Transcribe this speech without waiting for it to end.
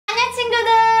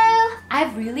I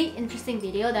have really interesting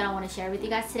video that I want to share with you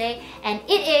guys today, and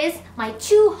it is my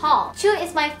Chu haul. Chu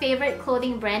is my favorite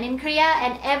clothing brand in Korea,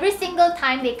 and every single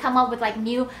time they come up with like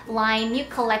new line, new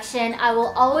collection, I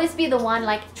will always be the one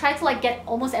like try to like get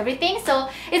almost everything. So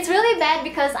it's really bad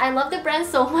because I love the brand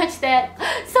so much that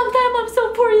sometimes I'm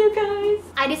so poor, you guys.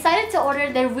 I decided to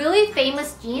order their really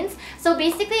famous jeans. So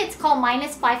basically it's called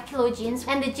 -5 kilo jeans,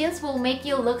 and the jeans will make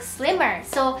you look slimmer.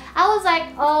 So I was like,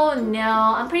 oh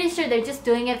no, I'm pretty sure they're just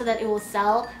doing it so that it will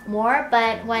sell more,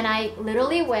 but when I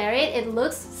literally wear it, it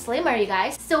looks slimmer, you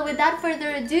guys. So without further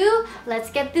ado, let's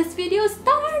get this video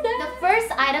started. The first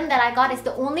item that I got is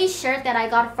the only shirt that I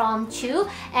got from Chu,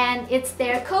 and it's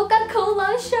their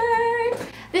Coca-Cola shirt.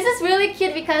 This is really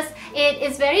cute because it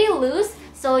is very loose,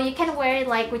 so you can wear it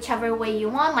like whichever way you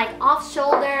want, like off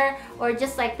shoulder or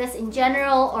just like this in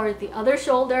general, or the other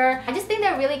shoulder. I just think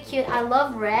they're really cute. I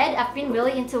love red. I've been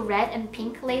really into red and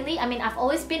pink lately. I mean, I've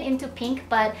always been into pink,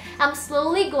 but I'm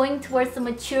slowly going towards the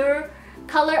mature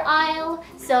color aisle.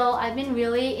 So I've been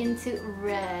really into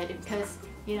red because,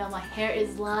 you know, my hair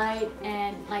is light,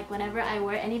 and like whenever I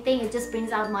wear anything, it just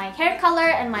brings out my hair color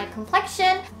and my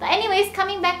complexion. But anyways,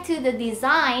 coming back to the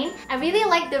design, I really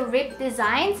like the ribbed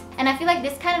designs, and I feel like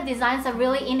this kind of designs are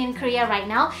really in Korea right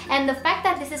now. And the fact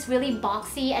that this is really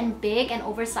boxy and big and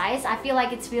oversized, I feel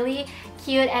like it's really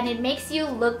cute, and it makes you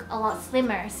look a lot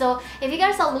slimmer. So if you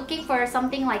guys are looking for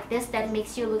something like this that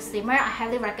makes you look slimmer, I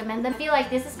highly recommend them. I feel like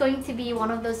this is going to be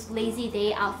one of those lazy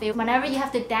day outfits. Whenever you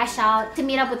have to dash out to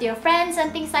meet up with your friends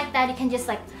and things like that, you can just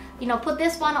like, you know, put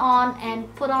this one on and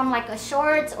put on like a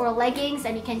shorts or leggings,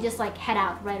 and you can just like head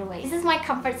out right away. This is my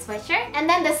comfort sweatshirt. And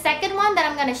then the second one that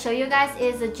I'm gonna show you guys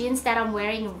is the jeans that I'm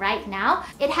wearing right now.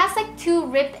 It has like two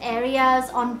ripped areas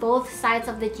on both sides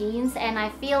of the jeans, and I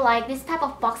feel like this type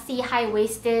of boxy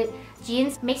high-waisted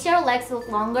jeans makes your legs look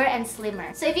longer and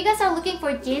slimmer. So if you guys are looking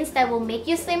for jeans that will make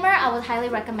you slimmer, I would highly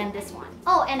recommend this one.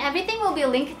 Oh, and everything will be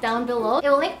linked down below. It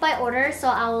will link by order, so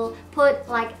I will put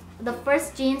like the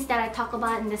first jeans that I talk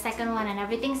about in the second one and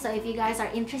everything. So if you guys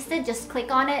are interested, just click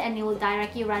on it and it will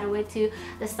direct you right away to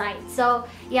the site. So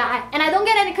yeah, and I don't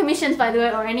get any commissions by the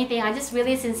way or anything. I just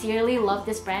really sincerely love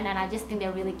this brand, and I just think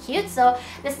they're really cute. So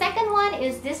the second one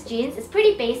is this jeans. It's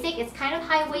pretty basic. It's kind of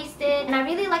high-waisted, and I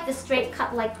really like the straight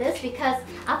cut like this because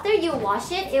after you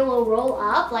wash it, it will roll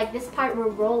up. Like this part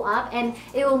will roll up, and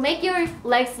it will make your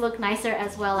legs look nicer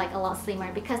as well, like a lot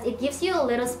slimmer, because it gives you a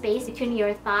little space between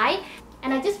your thigh.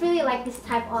 And I just really like this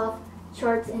type of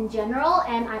shorts in general,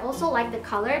 and I also like the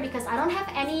color because I don't have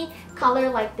any color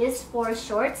like this for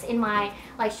shorts in my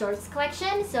like shorts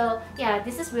collection. So yeah,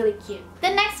 this is really cute.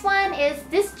 The next one is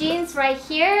this jeans right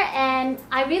here, and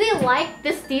I really like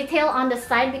this detail on the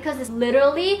side because it's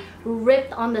literally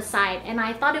ripped on the side, and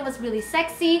I thought it was really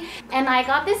sexy. And I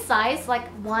got this size, like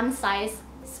one size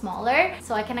smaller,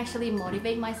 so I can actually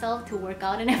motivate myself to work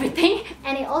out and everything.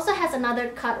 And it also has another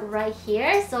cut right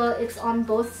here, so it's on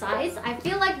both sides. I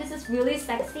feel like this is really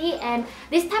sexy, and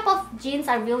this type of jeans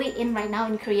are really in right now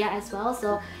in Korea as well.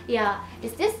 So yeah,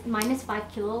 is this -5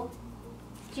 kilo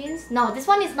jeans? No, this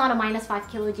one is not a -5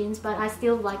 kilo jeans, but I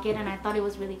still like it and I thought it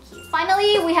was really cute.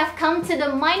 Finally, we have come to the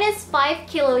 -5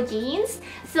 kilo jeans.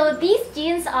 So these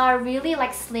jeans are really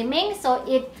like slimming, so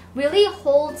it really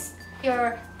holds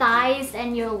your thighs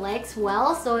and your legs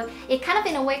well, so it kind of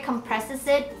in a way compresses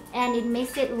it and it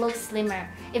makes it look slimmer,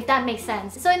 if that makes sense.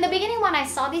 So in the beginning when I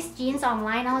saw these jeans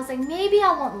online, I was like, maybe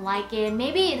I won't like it,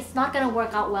 maybe it's not gonna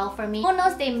work out well for me. Who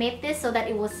knows, they made this so that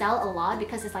it will sell a lot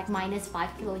because it's like -5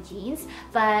 kilo jeans.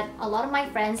 But a lot of my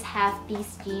friends have these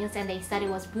jeans and they said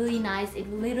it was really nice. It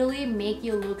literally make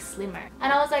you look slimmer, and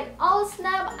I was like, oh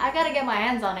snap, I gotta get my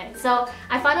hands on it. So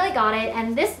I finally got it, and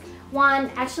this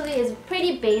one actually is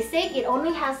pretty basic. It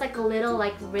only has like a little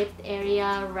like ripped area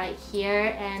right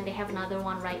here, and they have another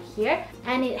one right here,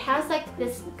 and it has like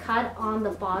this cut on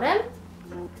the bottom.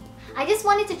 I just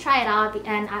wanted to try it out,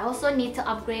 and I also need to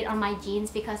upgrade on my jeans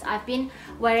because I've been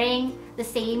wearing the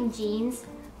same jeans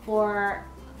for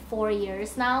 4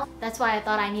 years now. That's why I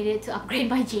thought I needed to upgrade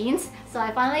my jeans. So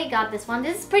I finally got this one.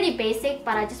 This is pretty basic,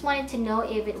 but I just wanted to know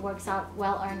if it works out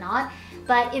well or not.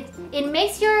 But it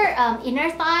makes your inner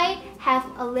thigh have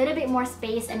a little bit more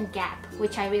space and gap,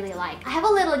 which I really like. I have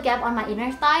a little gap on my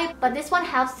inner thigh, but this one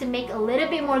helps to make a little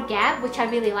bit more gap, which I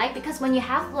really like, because when you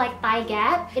have like thigh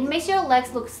gap, it makes your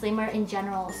legs look slimmer in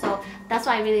general. So that's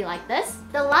why I really like this.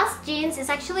 The last jeans is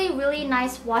actually really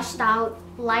nice washed out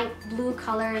light blue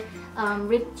color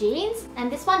ripped jeans,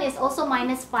 and this one is also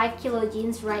 -5 kilo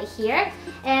jeans right here.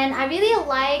 And I really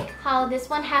like how this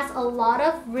one has a lot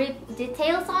of ripped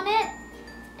details on it,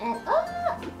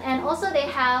 and also they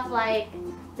have like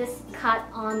this cut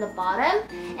on the bottom.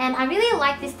 And I really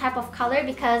like this type of color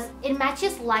because it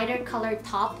matches lighter colored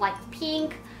top like pink,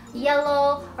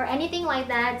 yellow, or anything like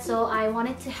that. So I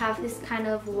wanted to have this kind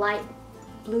of light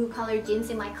blue colored jeans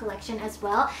in my collection as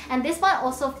well. And this one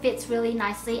also fits really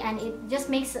nicely and it just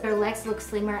makes her legs look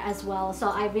slimmer as well. So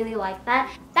I really like that.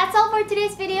 That's all for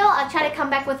today's video. I'll try to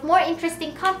come back with more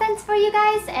interesting contents for you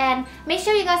guys, and make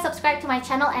sure you guys subscribe to my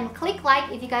channel and click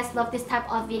like if you guys love this type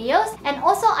of videos. And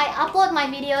also I upload my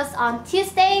videos on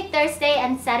Tuesday, Thursday,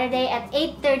 and Saturday at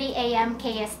 8:30 a.m.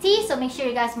 KST. So make sure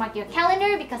you guys mark your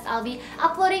calendar because I'll be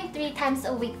uploading 3 times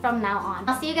a week from now on.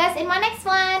 I'll see you guys in my next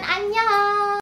one. Annyeong!